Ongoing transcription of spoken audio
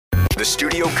the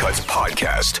Studio Cuts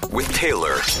podcast with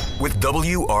Taylor with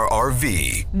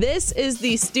WRRV. This is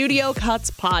the Studio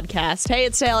Cuts podcast. Hey,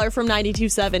 it's Taylor from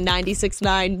 92.7,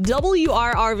 96.9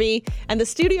 WRRV, and the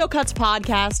Studio Cuts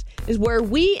podcast is where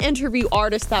we interview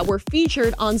artists that were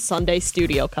featured on Sunday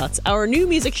Studio Cuts, our new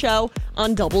music show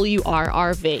on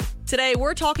WRRV. Today,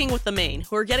 we're talking with the Maine,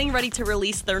 who are getting ready to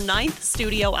release their 9th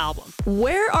studio album.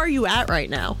 Where are you at right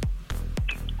now?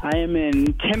 I am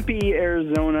in Tempe,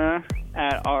 Arizona,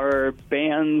 at our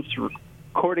band's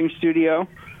recording studio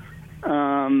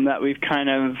that we've kind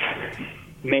of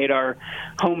made our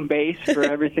home base for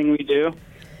everything we do.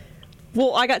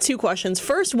 Well, I got two questions.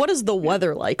 First, what is the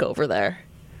weather like over there?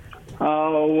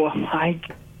 Oh, I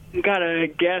gotta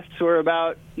guess we're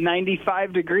about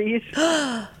 95 degrees.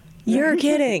 You're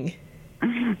kidding.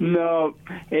 No,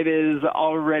 it is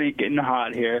already getting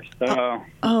hot here. So.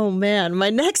 Oh, man.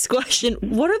 My next question,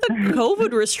 what are the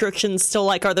COVID restrictions still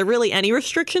like? Are there really any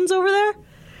restrictions over there?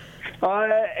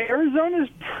 Arizona's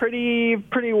pretty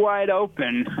wide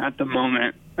open at the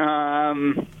moment.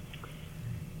 I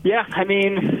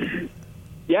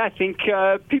think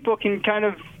people can kind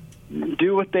of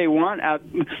do what they want at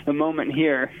the moment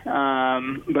here.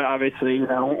 But obviously,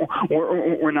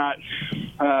 we're not...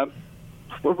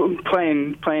 We're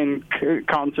playing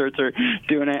concerts or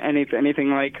doing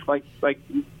anything like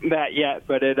that yet,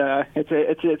 but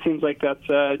it seems like that's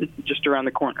just around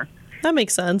the corner. That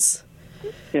makes sense.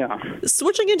 Yeah.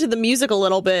 Switching into the music a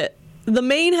little bit, the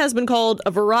Maine has been called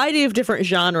a variety of different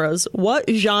genres. What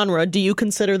genre do you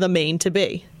consider the Maine to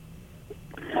be?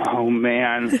 Oh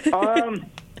man,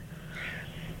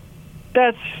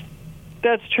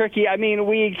 That's tricky. I mean,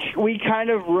 we kind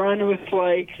of run with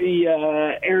like the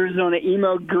Arizona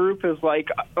emo group as like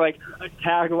a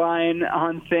tagline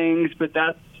on things, but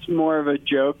that's more of a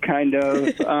joke, kind of.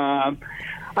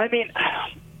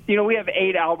 We have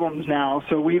 8 albums now,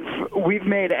 so we've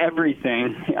made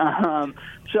everything.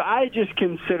 So I just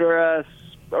consider us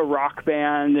a rock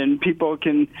band, and people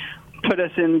can put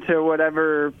us into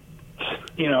whatever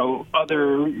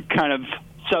other kind of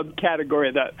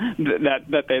subcategory that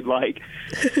they'd like.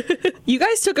 You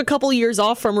guys took a couple years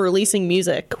off from releasing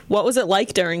music. What was it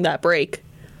like during that break?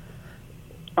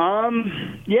 We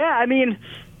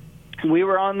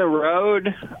were on the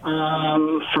road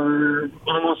for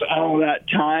almost all that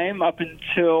time up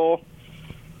until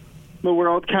the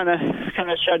world kind of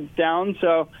shut down.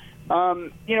 So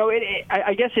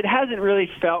I guess it hasn't really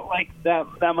felt like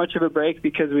that much of a break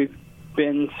because we've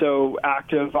been so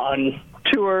active on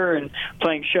tour and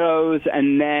playing shows,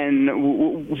 and then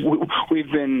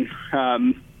we've been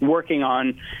working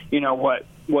on what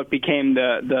became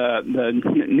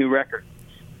the new record.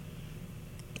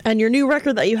 And your new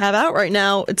record that you have out right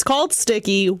now, it's called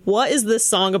Sticky. What is this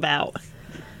song about?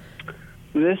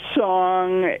 This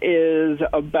song is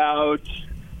about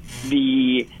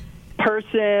the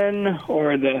person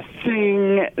or the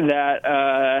thing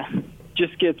that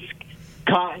just gets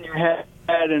caught in your head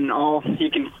and all you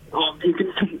can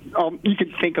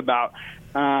think about.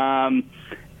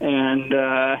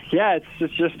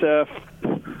 It's just a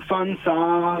fun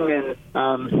song and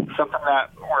something that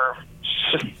we're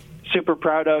super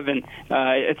proud of, and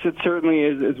it certainly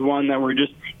is one that we're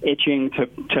just itching to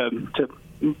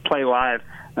play live.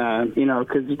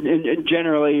 Because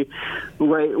generally,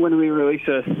 when we release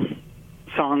a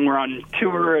song, we're on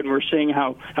tour and we're seeing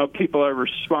how people are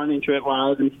responding to it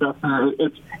live and stuff.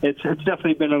 It's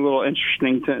definitely been a little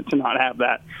interesting to not have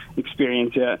that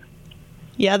experience yet.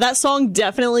 Yeah, that song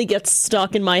definitely gets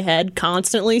stuck in my head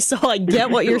constantly, so I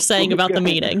get what you're saying about the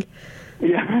meaning.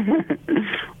 Yeah.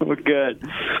 Well, good.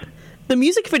 The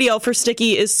music video for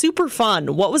Sticky is super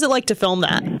fun. What was it like to film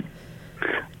that?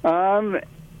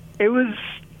 It was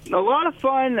a lot of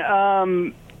fun,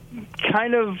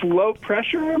 kind of low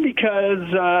pressure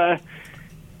because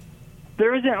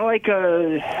there isn't like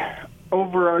a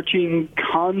overarching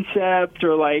concept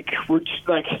or like we're just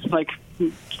like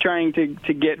trying to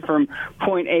get from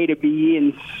point A to B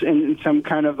in some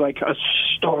kind of like a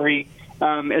story.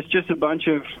 It's just a bunch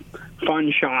of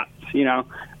fun shots,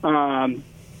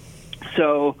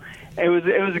 so it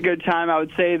was a good time. I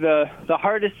would say the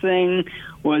hardest thing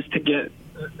was to get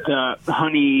the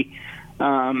honey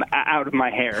out of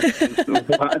my hair.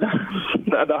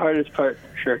 the hardest part,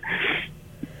 for sure.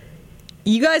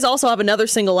 You guys also have another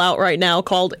single out right now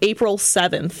called April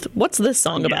 7th. What's this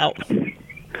song about?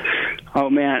 Oh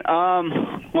man.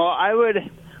 Well, I would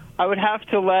have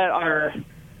to let our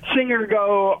singer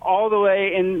go all the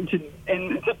way into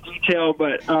detail,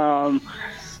 but I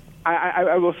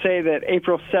will say that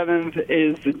April 7th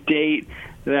is the date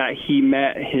that he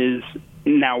met his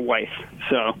now wife.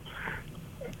 So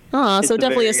It's so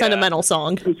definitely a very, sentimental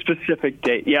song. specific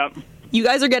date. Yep. You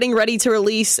guys are getting ready to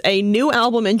release a new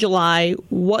album in July.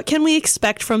 What can we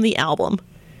expect from the album?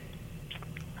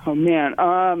 Oh man,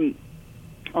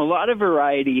 a lot of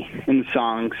variety in the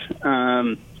songs.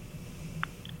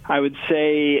 I would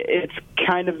say it's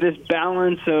kind of this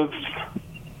balance of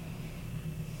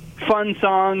fun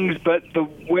songs, but the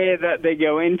way that they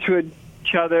go into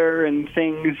each other and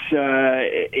things,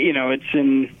 it's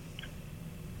in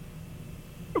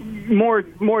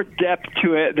more depth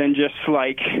to it than just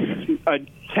like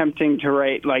attempting to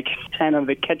write like 10 of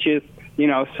the catchiest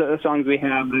songs we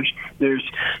have. There's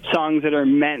songs that are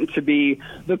meant to be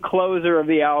the closer of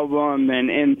the album and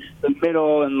in the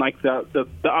middle and like the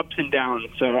ups and downs.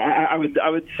 So I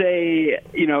would say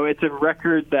it's a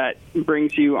record that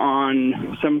brings you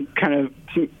on some kind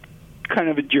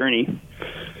of a journey.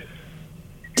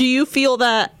 Do you feel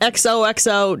that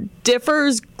XOXO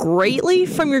differs greatly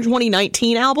from your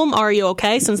 2019 album? Are You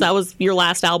Okay? Since that was your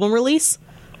last album release.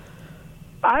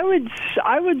 I would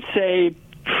say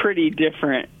pretty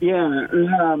different. Yeah.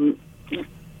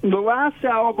 The last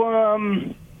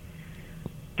album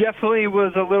definitely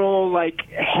was a little like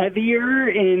heavier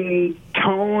in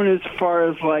tone as far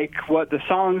as like what the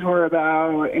songs were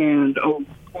about, and a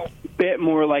bit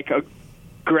more like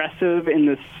aggressive in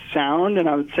the sound. And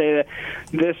I would say that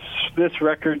this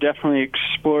record definitely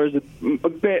explores a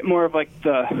bit more of like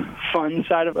the fun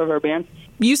side of our band.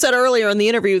 You said earlier in the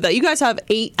interview that you guys have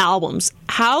 8 albums.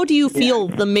 How do you feel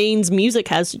the Maine's music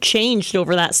has changed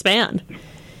over that span?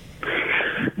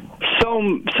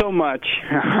 So much.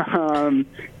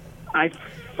 I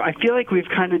feel like we've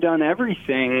kind of done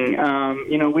everything.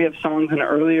 We have songs in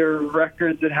earlier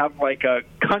records that have like a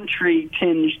country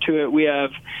tinge to it. We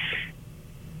have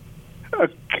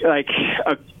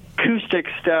acoustic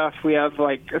stuff. We have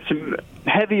like some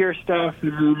heavier stuff,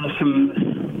 and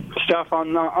some stuff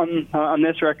on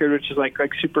this record, which is like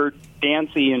super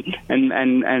dancey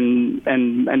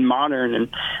and modern.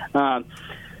 And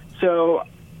so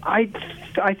I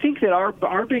think that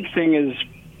our big thing is,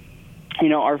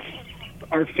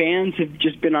 our fans have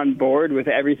just been on board with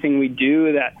everything we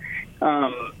do. That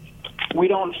we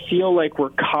don't feel like we're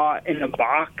caught in a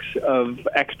box of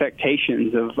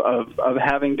expectations of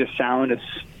having to sound a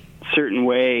certain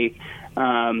way.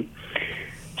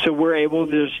 So we're able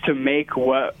just to make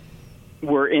what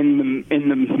we're in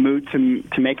the mood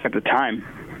to make at the time.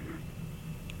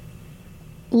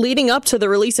 Leading up to the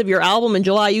release of your album in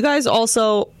July, you guys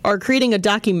also are creating a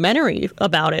documentary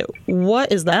about it.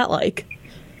 What is that like?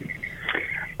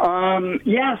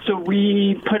 So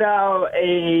we put out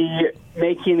a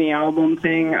making the album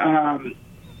thing.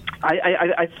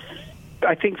 I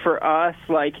think for us,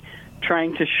 like,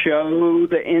 trying to show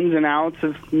the ins and outs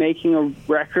of making a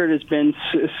record has been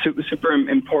super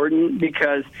important,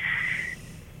 because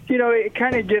it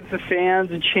kind of gives the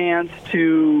fans a chance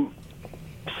to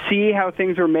see how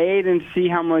things were made and see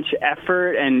how much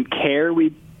effort and care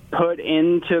we put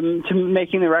into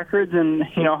making the records, and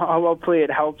hopefully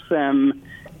it helps them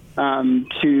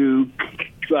to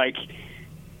like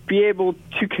be able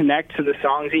to connect to the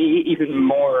songs even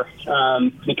more,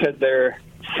 because they're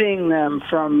seeing them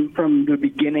from the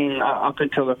beginning up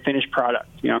until the finished product.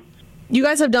 You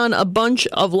guys have done a bunch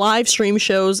of live stream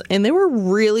shows, and they were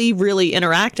really, really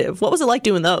interactive. What was it like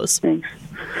doing those? Thanks.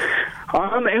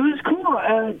 It was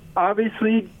cool.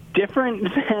 Obviously different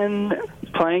than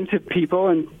playing to people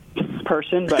in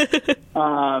person, but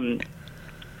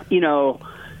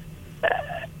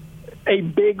a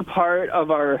big part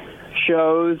of our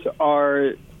shows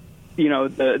are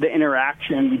the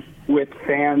interaction with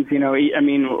fans.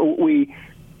 We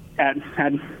at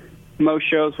most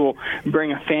shows will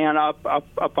bring a fan up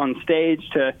on stage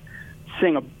to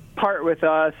sing a part with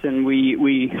us, and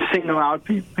we signal out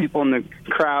people in the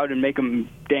crowd and make them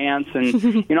dance,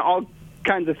 and all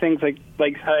kinds of things like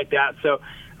that. So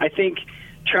I think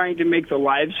trying to make the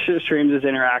live streams as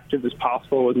interactive as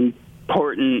possible was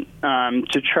important,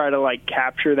 to try to like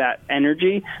capture that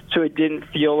energy, so it didn't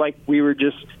feel like we were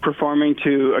just performing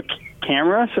to a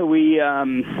camera. So we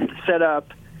set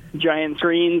up giant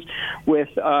screens with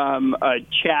a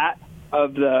chat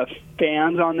of the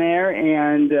fans on there,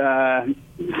 and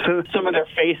so some of their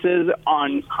faces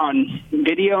on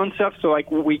video and stuff. So like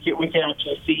we can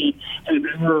actually see how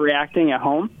we're reacting at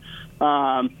home.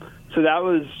 So that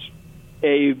was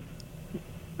a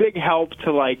big help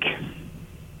to like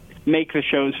make the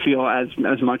shows feel as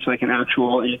much like an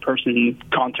actual in-person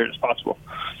concert as possible.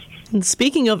 And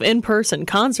speaking of in-person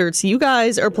concerts, you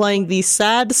guys are playing the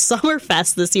Sad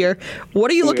Summerfest this year. What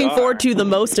are you looking forward to the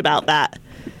most about that?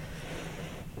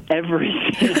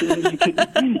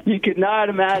 Everything you could not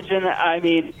imagine. I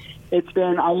mean, it's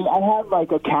been, I have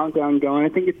like a countdown going. I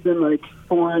think it's been like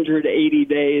 480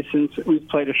 days since we've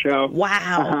played a show.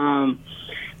 Wow.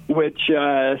 Which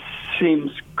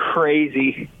seems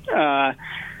crazy.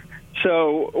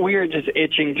 So we are just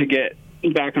itching to get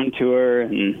back on tour,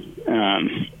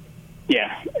 and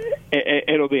yeah,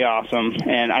 it'll be awesome.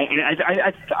 And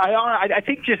I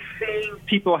think just seeing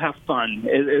people have fun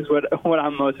is what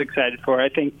I'm most excited for. I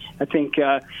think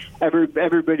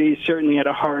everybody certainly had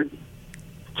a hard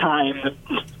time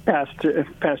the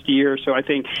past year, so I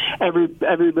think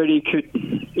everybody could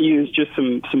use just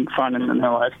some fun in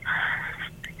their life.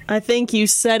 I think you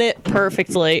said it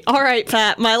perfectly. All right,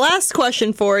 Pat, my last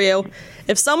question for you.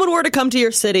 If someone were to come to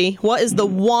your city, what is the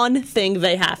one thing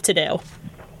they have to do?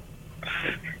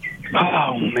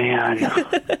 Oh, man.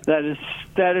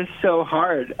 that is so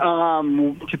hard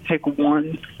to pick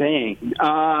one thing.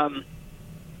 I'm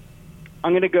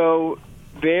going to go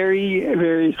very,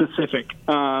 very specific.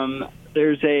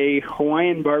 There's a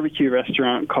Hawaiian barbecue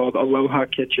restaurant called Aloha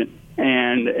Kitchen,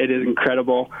 and it is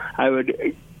incredible. I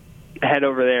would head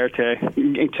over there to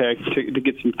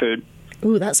get some food.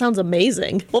 Ooh, that sounds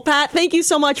amazing. Well, Pat, thank you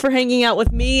so much for hanging out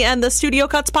with me and the Studio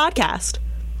Cuts podcast.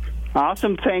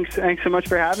 Awesome. Thanks so much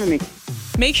for having me.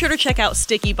 Make sure to check out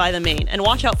Sticky by the Maine and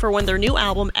watch out for when their new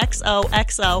album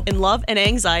XOXO in Love and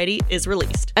Anxiety is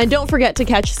released. And don't forget to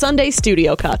catch Sunday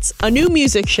Studio Cuts, a new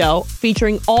music show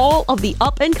featuring all of the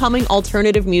up-and-coming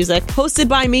alternative music hosted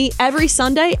by me every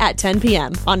Sunday at 10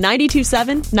 p.m. on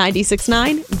 92.7,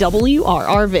 96.9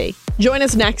 WRRV. Join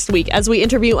us next week as we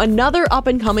interview another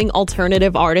up-and-coming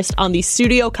alternative artist on the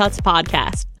Studio Cuts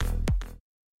podcast.